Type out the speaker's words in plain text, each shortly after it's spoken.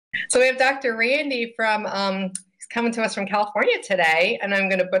So we have Dr. Randy from he's coming to us from California today, and I'm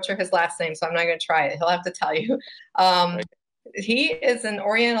going to butcher his last name, so I'm not going to try it. He'll have to tell you. Um, Right. he is an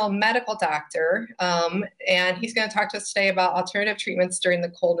Oriental medical doctor, and he's going to talk to us today about alternative treatments during the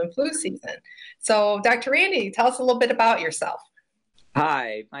cold and flu season. So, Dr. Randy, tell us a little bit about yourself.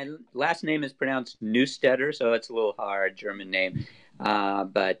 Hi, my last name is pronounced Neustetter, so it's a little hard, German name,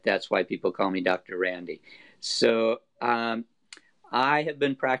 but that's why people call me Dr. Randy. So I have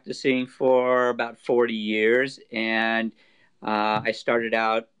been practicing for about 40 years, and I started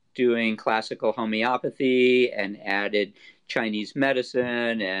out doing classical homeopathy and added Chinese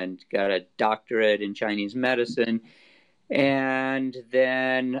medicine and got a doctorate in Chinese medicine. And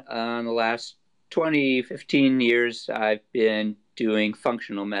then the last 20, 15 years, I've been doing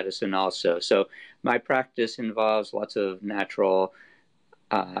functional medicine also. So my practice involves lots of natural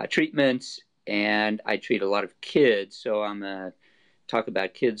treatments, and I treat a lot of kids. So I'm going to talk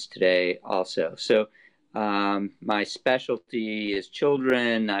about kids today also. So my specialty is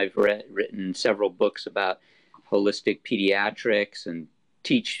children. I've written several books about holistic pediatrics and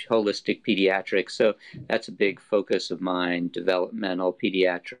teach holistic pediatrics. So that's a big focus of mine, developmental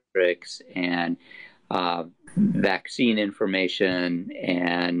pediatrics and vaccine information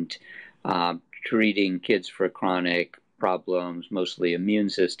and treating kids for chronic problems, mostly immune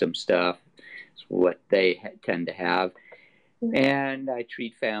system stuff. It's what they tend to have. And I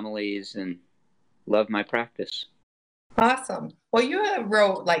treat families and love my practice. Awesome. Well, you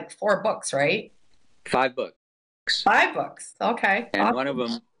wrote like 4 books, right? 5 books. 5 books. Okay. And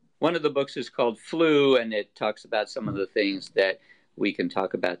Awesome. one of the books is called Flu, and it talks about some of the things that we can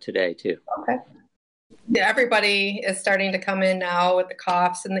talk about today too. Okay. Yeah, everybody is starting to come in now with the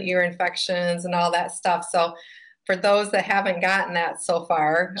coughs and the ear infections and all that stuff. So, for those that haven't gotten that so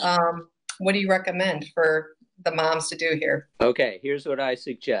far, what do you recommend for the moms to do here? Okay, here's what I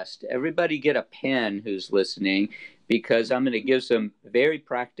suggest. Everybody get a pen who's listening because I'm going to give some very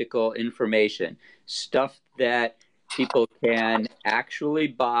practical information, stuff that people can actually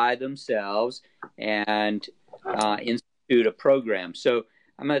buy themselves and institute a program. So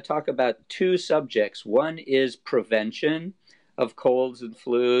I'm going to talk about 2 subjects. One is prevention of colds and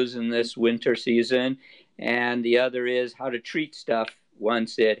flus in this winter season, and the other is how to treat stuff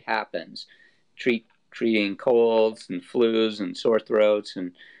once it happens. Treating colds and flus and sore throats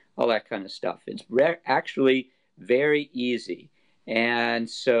and all that kind of stuff. It's actually very easy. And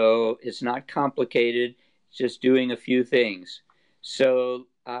so it's not complicated, it's just doing a few things. So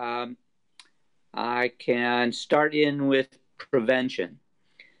I can start in with prevention.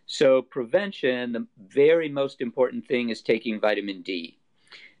 So, prevention, the very most important thing is taking vitamin D.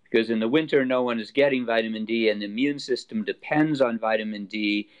 Because in the winter, no one is getting vitamin D, and the immune system depends on vitamin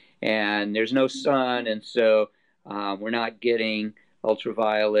D, and there's no sun, and so we're not getting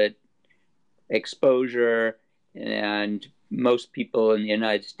ultraviolet exposure, and most people in the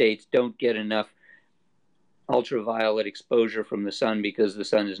United States don't get enough ultraviolet exposure from the sun because the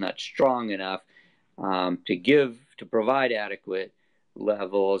sun is not strong enough to provide adequate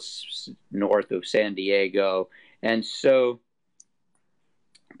levels north of San Diego, and so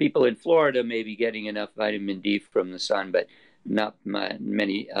people in Florida may be getting enough vitamin D from the sun, but not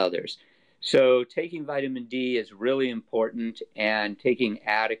many others. So taking vitamin D is really important and taking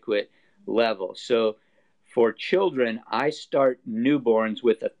adequate levels. So for children, I start newborns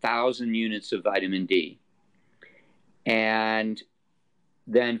with 1,000 units of vitamin D. And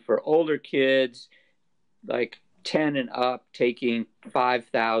then for older kids, like 10 and up, taking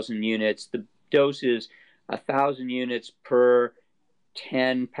 5,000 units. The dose is 1,000 units per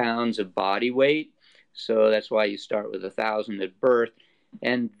 10 pounds of body weight. So that's why you start with 1,000 at birth.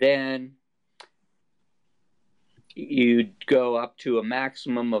 And then you go up to a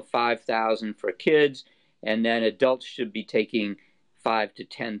maximum of 5,000 for kids. And then adults should be taking 5 to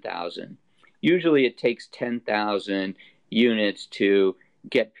 10,000. Usually it takes 10,000 units to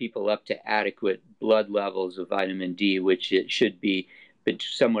get people up to adequate blood levels of vitamin D, which it should be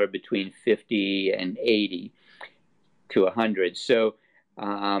somewhere between 50 and 80 to 100. So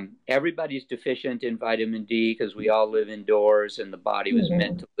everybody's deficient in vitamin D because we all live indoors and the body was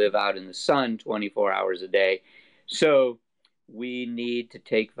meant Mhm. to live out in the sun 24 hours a day. So we need to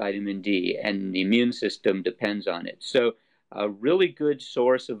take vitamin D, and the immune system depends on it. So a really good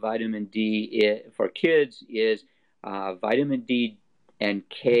source of vitamin D for kids is vitamin D and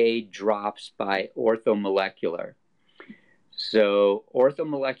K drops by Orthomolecular. So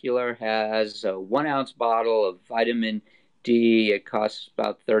Orthomolecular has a 1 ounce bottle of vitamin D. It costs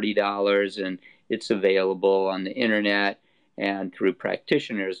about $30, and it's available on the internet and through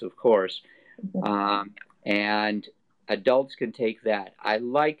practitioners, of course. And adults can take that. I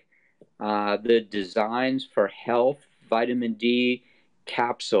like the Designs for Health vitamin D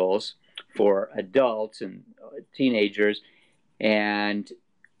capsules for adults and teenagers. And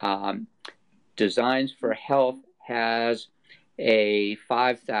Designs for Health has a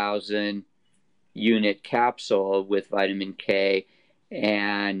 5,000 unit capsule with vitamin K,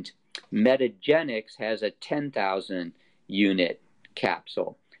 and Metagenics has a 10,000 unit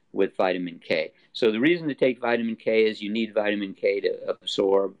capsule with vitamin K. So the reason to take vitamin K is you need vitamin K to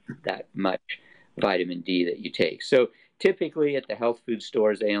absorb that much vitamin D that you take. So typically at the health food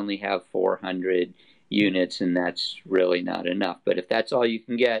stores, they only have 400 units, and that's really not enough. But if that's all you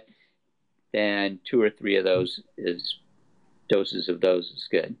can get, then 2 or 3 of those is doses of those is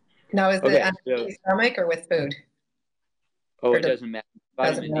good. Now, is it on the stomach or with food? Oh, it doesn't matter.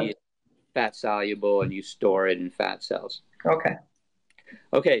 Vitamin D is fat soluble, and you store it in fat cells. Okay.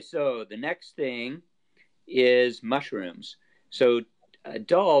 Okay, so the next thing is mushrooms. So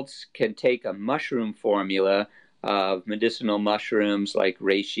adults can take a mushroom formula of medicinal mushrooms like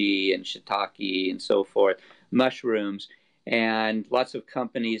reishi and shiitake and so forth, mushrooms, and lots of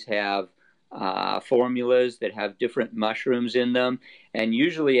companies have formulas that have different mushrooms in them, and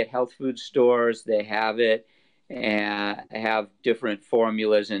usually at health food stores they have it and have different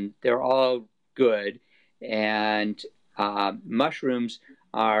formulas, and they're all good. And mushrooms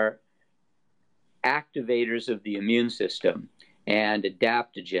are activators of the immune system and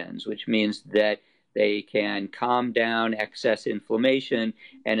adaptogens, which means that they can calm down excess inflammation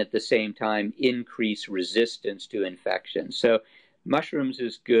and at the same time increase resistance to infection. So mushrooms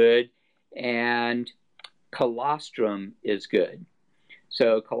is good, and colostrum is good.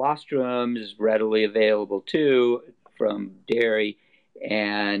 So colostrum is readily available too from dairy,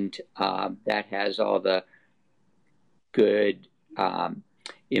 and that has all the good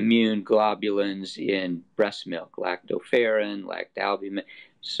immune globulins in breast milk, lactoferrin, lactalbumin,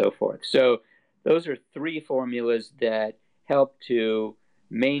 so forth. So those are 3 formulas that help to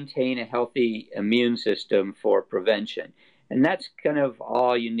maintain a healthy immune system for prevention. And that's kind of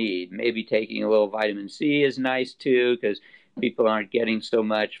all you need. Maybe taking a little vitamin C is nice too, because people aren't getting so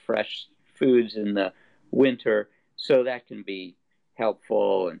much fresh foods in the winter. So that can be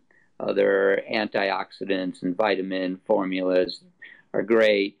helpful. And other antioxidants and vitamin formulas are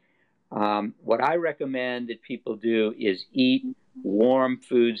great. What I recommend that people do is eat warm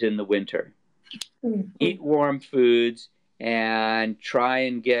foods in the winter. Mm-hmm. Eat warm foods and try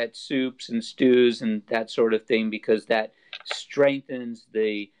and get soups and stews and that sort of thing, because that strengthens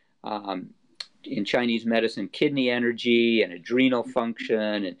the, in Chinese medicine, kidney energy and adrenal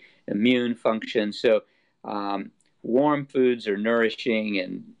function and immune function. So warm foods are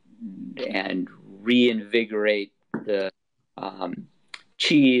nourishing and reinvigorate the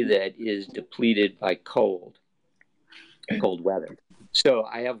qi that is depleted by cold weather. So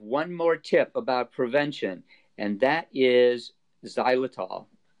I have one more tip about prevention, and that is xylitol.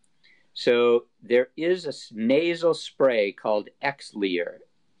 So there is a nasal spray called Xlear,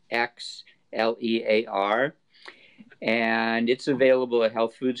 Xlear, and it's available at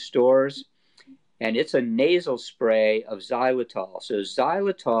health food stores. And it's a nasal spray of xylitol. So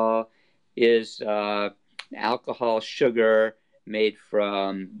xylitol is alcohol sugar made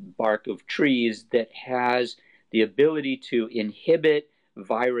from bark of trees that has the ability to inhibit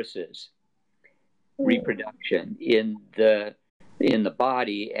viruses reproduction in the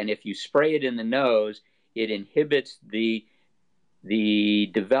body. And if you spray it in the nose, it inhibits the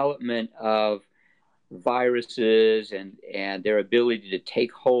development of viruses and their ability to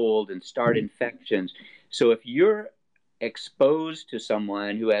take hold and start infections. So if you're exposed to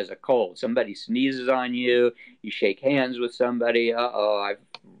someone who has a cold, somebody sneezes on you, you shake hands with somebody, I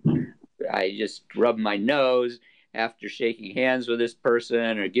just rubbed my nose after shaking hands with this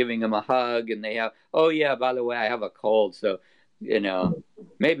person or giving them a hug, and they have, oh yeah, by the way, I have a cold, so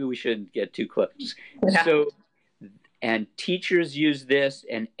maybe we shouldn't get too close. Yeah. So, and teachers use this,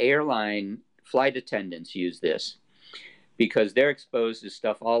 and airline flight attendants use this because they're exposed to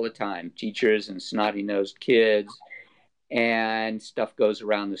stuff all the time, teachers and snotty-nosed kids, and stuff goes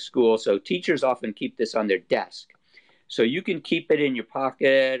around the school. So teachers often keep this on their desk. So you can keep it in your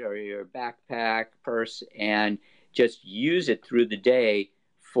pocket or your backpack, purse, and just use it through the day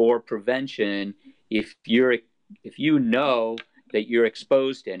for prevention if you know that you're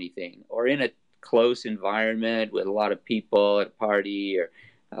exposed to anything, or in a close environment with a lot of people at a party or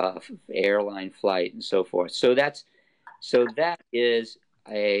airline flight and so forth. So that is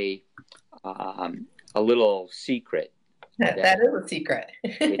a little secret. That is a secret.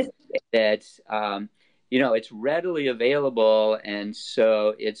 That's it's readily available, and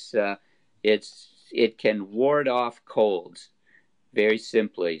so it can ward off colds very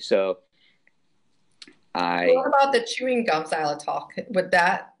simply. So What about the chewing gum xylitol? Would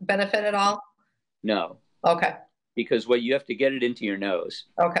that benefit at all? no, Okay. because what you have to get it into your nose.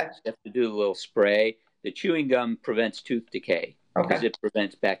 Okay. So you have to do a little spray. The chewing gum prevents tooth decay because Okay. it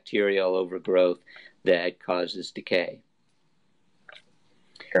prevents bacterial overgrowth that causes decay.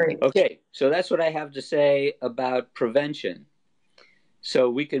 Great. Okay, so that's what I have to say about prevention. So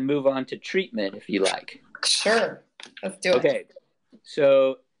we can move on to treatment if you like. Sure. Let's do it. Okay,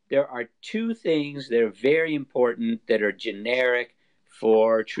 so there are two things that are very important that are generic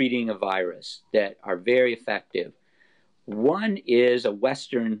for treating a virus that are very effective. One is a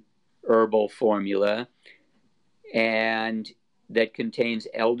Western herbal formula and that contains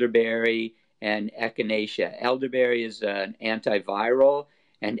elderberry and echinacea. Elderberry is an antiviral,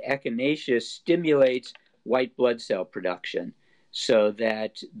 and echinacea stimulates white blood cell production so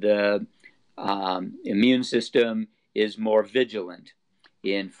that the immune system is more vigilant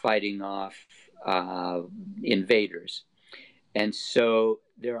in fighting off invaders. And so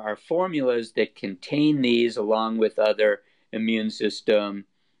there are formulas that contain these along with other immune system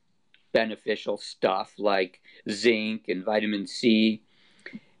beneficial stuff like zinc and vitamin C.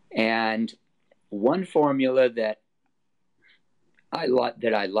 And one formula that I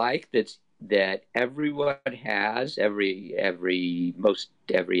like that everyone has, every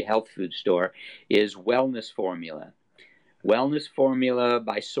health food store, is Wellness Formula. Wellness Formula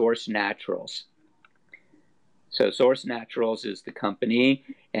by Source Naturals. So Source Naturals is the company,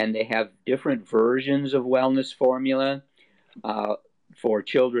 and they have different versions of Wellness Formula for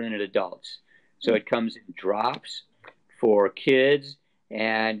children and adults. So it comes in drops for kids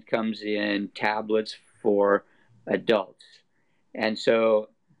and comes in tablets for adults. And so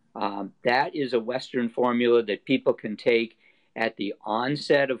that is a Western formula that people can take at the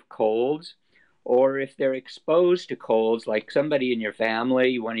onset of colds, or if they're exposed to colds, like somebody in your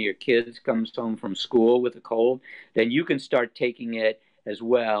family, one of your kids comes home from school with a cold, then you can start taking it as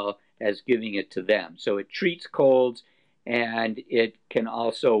well as giving it to them. So it treats colds and it can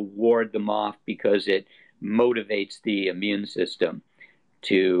also ward them off because it motivates the immune system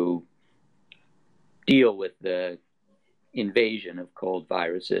to deal with the invasion of cold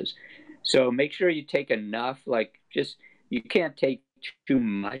viruses. So make sure you take enough, you can't take too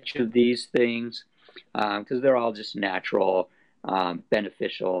much of these things because they're all just natural,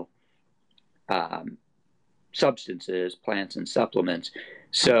 beneficial substances, plants and supplements.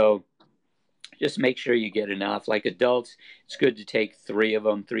 So just make sure you get enough. Like adults, it's good to take 3 of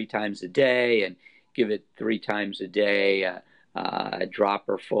them 3 times a day and give it 3 times a day, a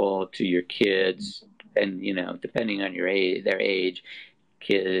dropper full to your kids. And, depending on their age,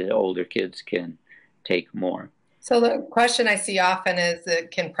 older kids can take more. So the question I see often is,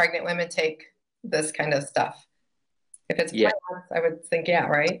 can pregnant women take this kind of stuff? If it's plants, I would think, yeah,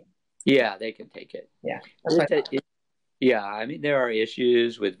 right? Yeah, they can take it. Yeah. Yeah, I mean, there are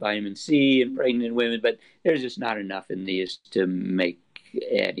issues with vitamin C in pregnant women, but there's just not enough in these to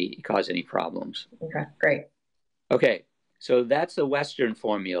cause any problems. Okay, great. Okay, so that's the Western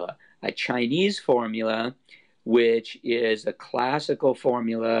formula. A Chinese formula, which is a classical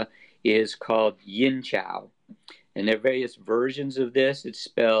formula, is called Yin Chow. And there are various versions of this. It's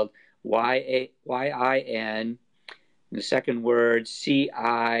spelled Y-I-N, and the second word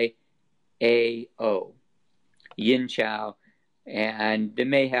C-I-A-O. Yin Chow, and they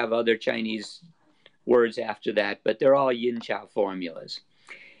may have other Chinese words after that, but they're all Yin Chow formulas.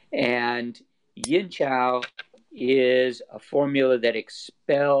 And Yin Chow is a formula that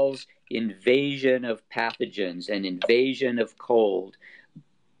expels invasion of pathogens and invasion of cold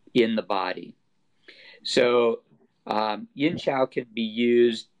in the body. So Yin Chow can be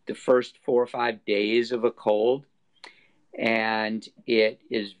used the first 4 or 5 days of a cold, and it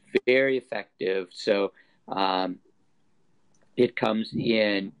is very effective. So it comes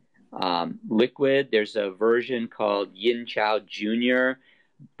in liquid. There's a version called Yin Chow Junior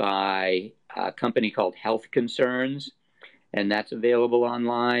by a company called Health Concerns, and that's available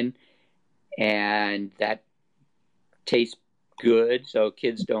online. And that tastes good, so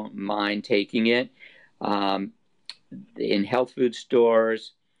kids don't mind taking it. In health food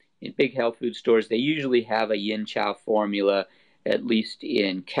stores, in big health food stores, they usually have a Yin Chow formula, at least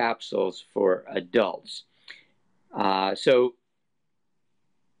in capsules for adults. So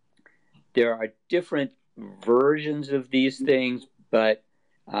there are different versions of these things, but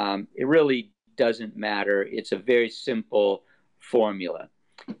it really doesn't matter. It's a very simple formula.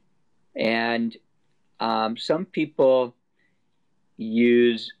 And some people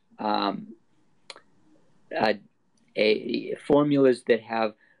use formulas that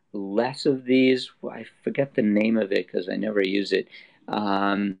have less of these. I forget the name of it because I never use it.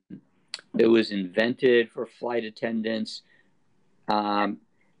 It was invented for flight attendants,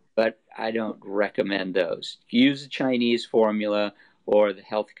 but I don't recommend those. Use the Chinese formula or the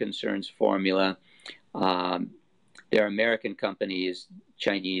health concerns formula. There are American companies,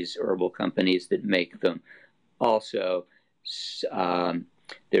 Chinese herbal companies that make them. Also,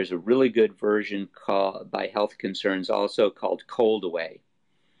 there's a really good version by Health Concerns also called Cold Away.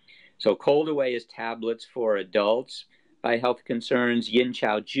 So Cold Away is tablets for adults by Health Concerns. Yin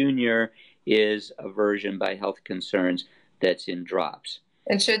Chow Jr. is a version by Health Concerns that's in drops.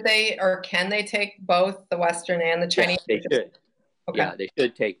 And should they or can they take both the Western and the Chinese? Yes, they should. Okay. Yeah, they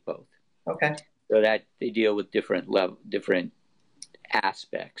should take both. Okay. So that they deal with different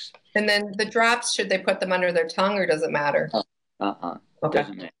aspects. And then the drops, should they put them under their tongue or does it matter? Okay.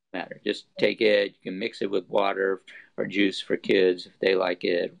 Doesn't matter. Just take it. You can mix it with water or juice for kids if they like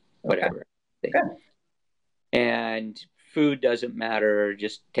it, whatever. Okay. And food doesn't matter.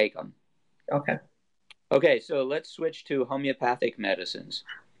 Just take them. Okay. Okay, so let's switch to homeopathic medicines.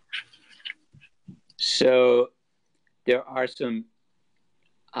 So there are some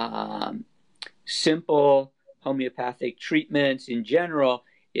simple homeopathic treatments. In general,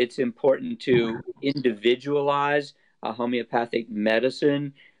 it's important to individualize a homeopathic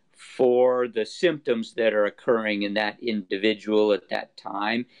medicine for the symptoms that are occurring in that individual at that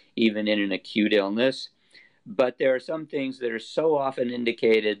time, even in an acute illness. But there are some things that are so often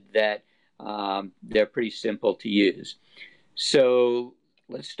indicated that they're pretty simple to use. So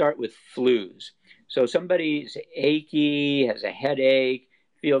let's start with flus. So somebody's achy, has a headache,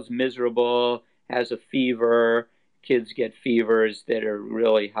 feels miserable, has a fever. Kids get fevers that are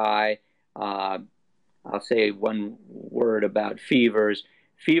really high. I'll say one word about fevers.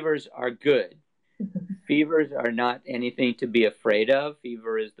 Fevers are good. Fevers are not anything to be afraid of.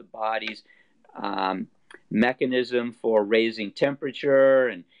 Fever is the body's mechanism for raising temperature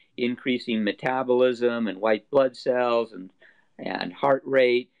and increasing metabolism and white blood cells and heart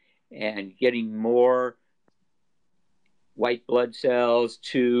rate and getting more white blood cells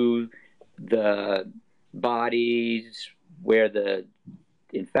to the bodies where the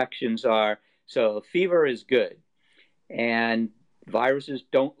infections are. So fever is good. And viruses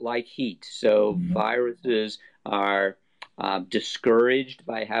don't like heat. So viruses are discouraged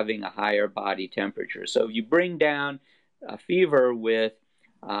by having a higher body temperature. So you bring down a fever with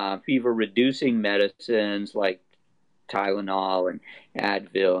fever-reducing medicines like Tylenol and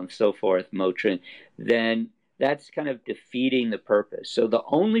Advil and so forth, Motrin, then that's kind of defeating the purpose. So the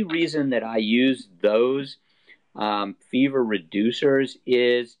only reason that I use those fever reducers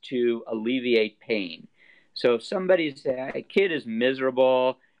is to alleviate pain. So if a kid is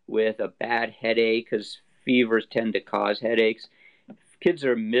miserable with a bad headache, because fevers tend to cause headaches, if kids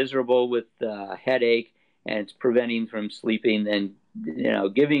are miserable with a headache and it's preventing from sleeping, then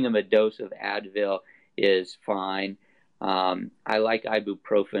giving them a dose of Advil is fine. I like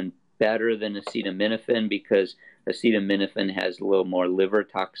ibuprofen better than acetaminophen because acetaminophen has a little more liver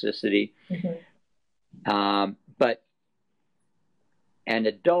toxicity. And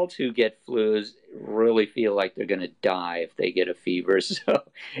adults who get flus really feel like they're going to die if they get a fever. So,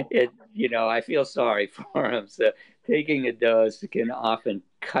 I feel sorry for them. So taking a dose can often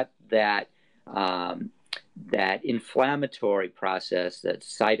cut that inflammatory process, that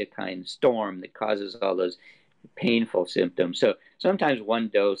cytokine storm that causes all those painful symptoms. So sometimes one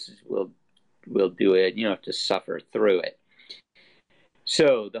dose will do it. You don't have to suffer through it.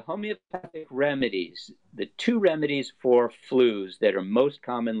 So the homeopathic remedies, the two remedies for flus that are most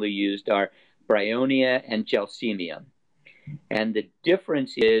commonly used are Bryonia and Gelsemium. And the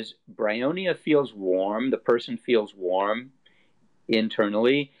difference is Bryonia feels warm, the person feels warm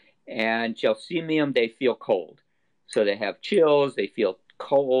internally, and Gelsemium, they feel cold. So they have chills, they feel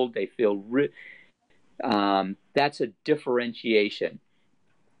cold, they feel that's a differentiation.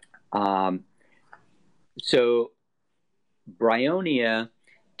 So Bryonia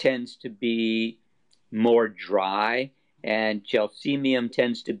tends to be more dry, and Gelsemium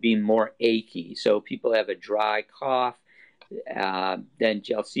tends to be more achy. So people have a dry cough, then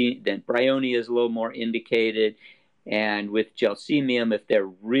Bryonia is a little more indicated. And with Gelsemium, if they're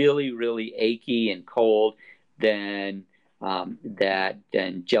really, really achy and cold, then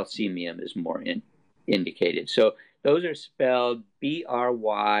Gelsemium is more indicated. So those are spelled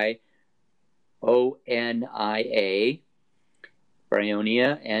Bryonia,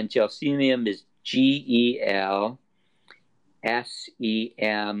 Bryonia, and Gelsemium is Gelsemium.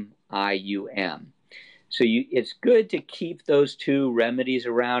 So it's good to keep those two remedies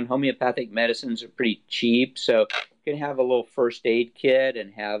around. Homeopathic medicines are pretty cheap, so can have a little first aid kit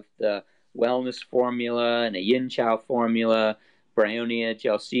and have the wellness formula and a yin chow formula, bryonia,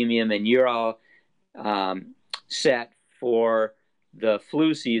 gelsemium, and you're all set for the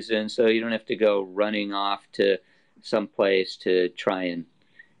flu season, so you don't have to go running off to someplace to try and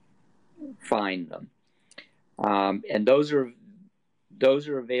find them. And those are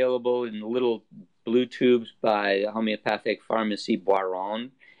available in little blue tubes by homeopathic pharmacy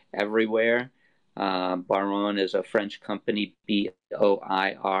Boiron everywhere. Boiron is a French company,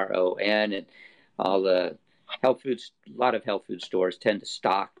 Boiron, and all the a lot of health food stores tend to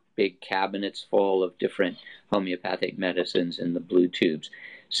stock big cabinets full of different homeopathic medicines in the blue tubes.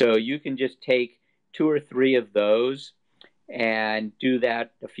 So you can just take 2 or 3 of those and do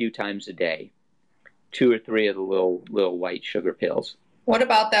that a few times a day. 2 or 3 of the little white sugar pills. What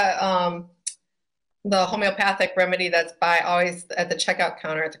about the homeopathic remedy that's by always at the checkout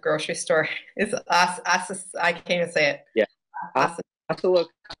counter at the grocery store? Is I can't even say it. Yeah.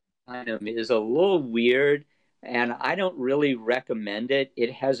 Oscillococcinum is a little weird, and I don't really recommend it.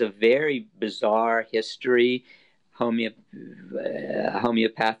 It has a very bizarre history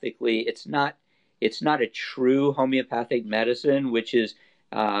homeopathically. It's not a true homeopathic medicine, which is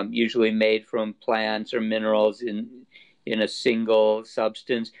usually made from plants or minerals in a single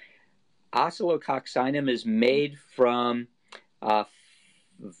substance. Oscillococcinum is made from a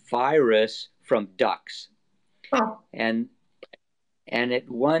virus from ducks. Oh. And at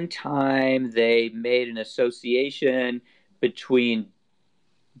one time they made an association between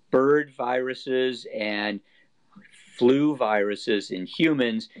bird viruses and flu viruses in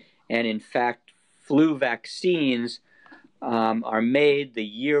humans. And in fact, flu vaccines are made the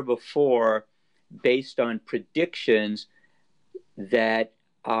year before based on predictions that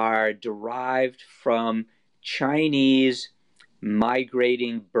are derived from Chinese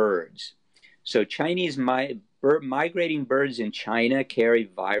migrating birds. So Chinese migrating birds in China carry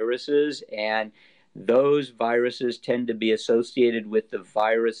viruses, and those viruses tend to be associated with the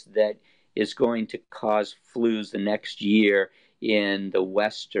virus that is going to cause flus the next year in the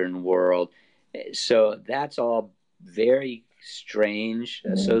Western world. So that's all very strange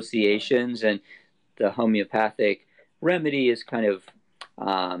associations, and the homeopathic remedy is kind of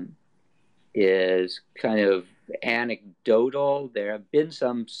anecdotal. There have been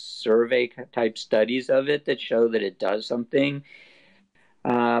some survey type studies of it that show that it does something,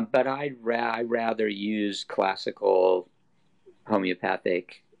 but I'd rather use classical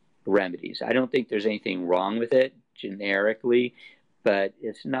homeopathic remedies. I don't think there's anything wrong with it generically, but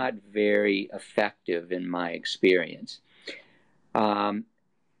it's not very effective in my experience.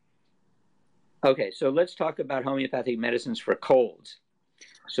 Okay, so let's talk about homeopathic medicines for colds.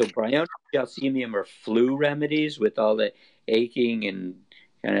 So bryonia, gelsemium are flu remedies with all the aching and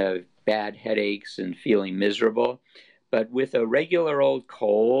kind of bad headaches and feeling miserable. But with a regular old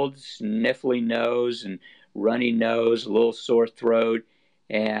cold, sniffly nose and runny nose, a little sore throat,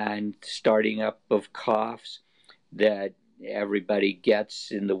 and starting up of coughs that everybody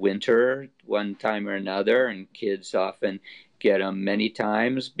gets in the winter one time or another, and kids often get them many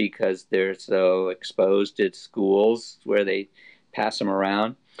times because they're so exposed at schools where they pass them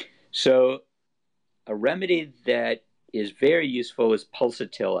around. So a remedy that is very useful is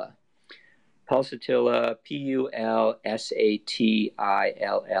pulsatilla. Pulsatilla, Pulsatilla.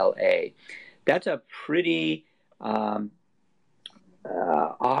 That's a pretty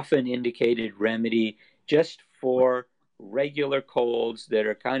often indicated remedy just for regular colds that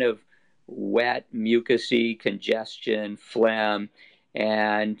are kind of wet, mucousy, congestion, phlegm,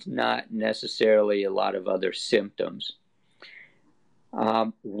 and not necessarily a lot of other symptoms.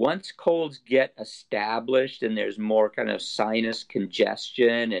 Once colds get established and there's more kind of sinus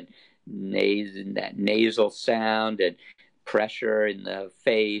congestion and that nasal sound and pressure in the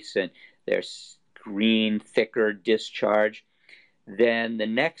face, and there's green, thicker discharge, then the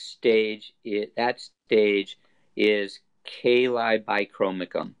next stage is Kali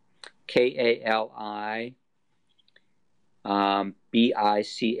bichromicum. Kali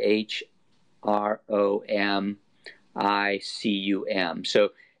bichromicum.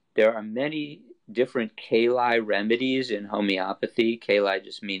 So there are many different Kali remedies in homeopathy. Kali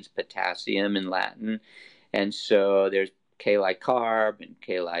just means potassium in Latin. And so there's Kali carb and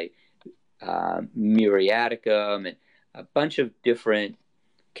Kali muriaticum and a bunch of different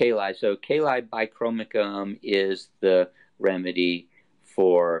Kali. So Kali bichromicum is the remedy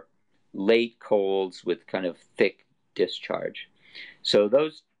for late colds with kind of thick discharge. So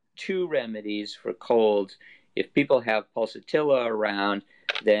those 2 remedies for colds, if people have pulsatilla around,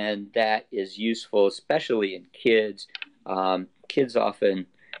 then that is useful, especially in kids. Kids often,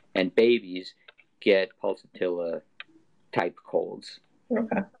 and babies, get pulsatilla type colds.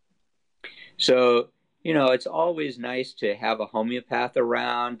 Okay. So, it's always nice to have a homeopath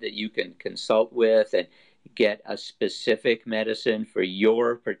around that you can consult with and get a specific medicine for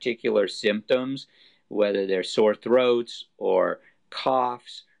your particular symptoms, whether they're sore throats or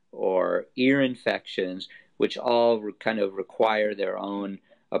coughs or ear infections, which all kind of require their own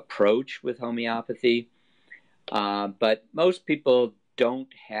approach with homeopathy. But most people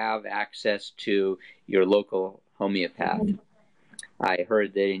don't have access to your local homeopath. I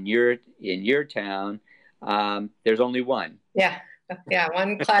heard that in your town, there's only one. Yeah. Yeah.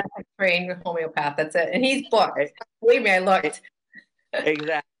 One classic trained homeopath. That's it. And he's booked. Believe me, I looked.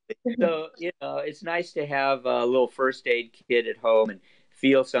 Exactly. So, it's nice to have a little first aid kit at home and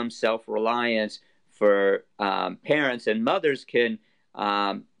feel some self-reliance for parents, and mothers can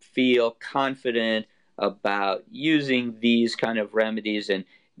feel confident about using these kind of remedies and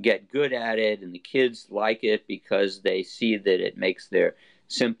get good at it, and the kids like it because they see that it makes their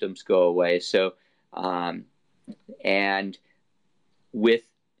symptoms go away. So, and with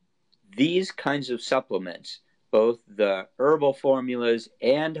these kinds of supplements, both the herbal formulas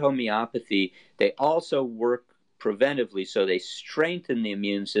and homeopathy, they also work preventively. So they strengthen the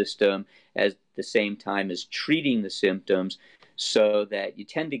immune system at the same time as treating the symptoms, so that you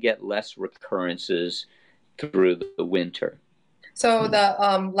tend to get less recurrences through the winter. So the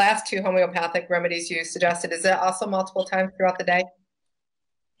last two homeopathic remedies you suggested, is it also multiple times throughout the day?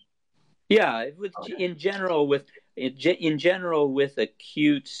 Yeah, in general with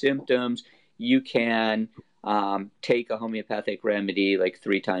acute symptoms, you can take a homeopathic remedy like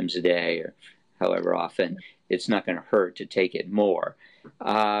 3 times a day or however often. It's not going to hurt to take it more.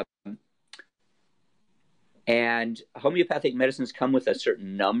 And homeopathic medicines come with a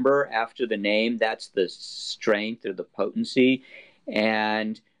certain number after the name. That's the strength or the potency.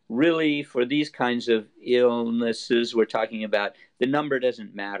 And really, for these kinds of illnesses we're talking about, the number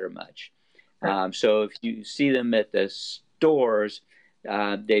doesn't matter much. So if you see them at the stores,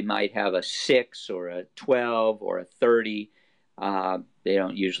 they might have a 6 or a 12 or a 30. They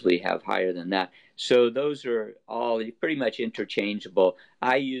don't usually have higher than that. So those are all pretty much interchangeable.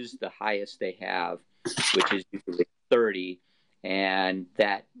 I use the highest they have, which is usually 30, and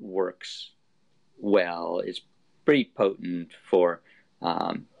that works well. It's pretty potent for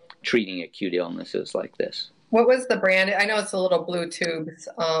treating acute illnesses like this. What was the brand? I know it's a little blue tubes.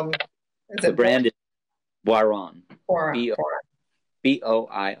 The brand is Boiron. Boiron.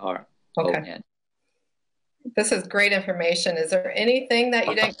 Boiron. Okay. This is great information. Is there anything that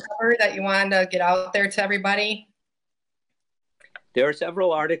you didn't cover that you wanted to get out there to everybody? There are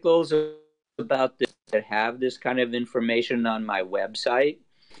several articles about this that have this kind of information on my website.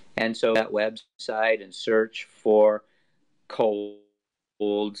 And so that website and search for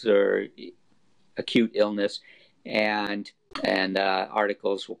colds or acute illness, and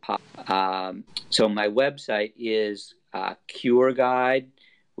articles will pop. So my website is Cure Guide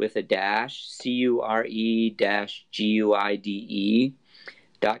with a dash,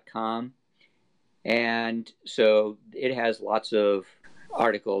 CURE-GUIDE.com. And so it has lots of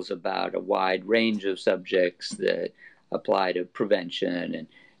articles about a wide range of subjects that apply to prevention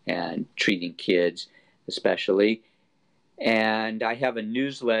and treating kids especially. And I have a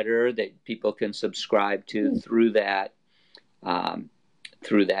newsletter that people can subscribe to through that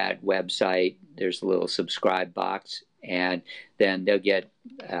website. There's a little subscribe box, and then they'll get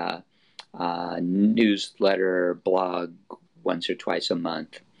a newsletter blog once or twice a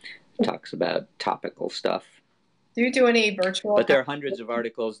month. It talks about topical stuff. Do you do any virtual? But there are hundreds of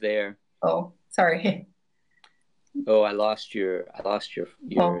articles there. Oh, sorry. Oh, I lost your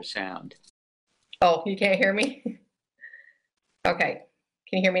sound. Oh, you can't hear me? Okay.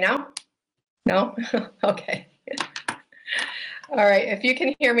 Can you hear me now? No? Okay. All right. If you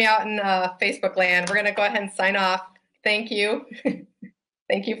can hear me out in Facebook land, we're going to go ahead and sign off. Thank you.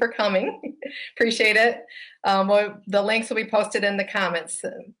 Thank you for coming. Appreciate it. The links will be posted in the comments.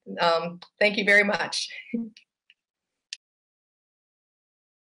 Thank you very much.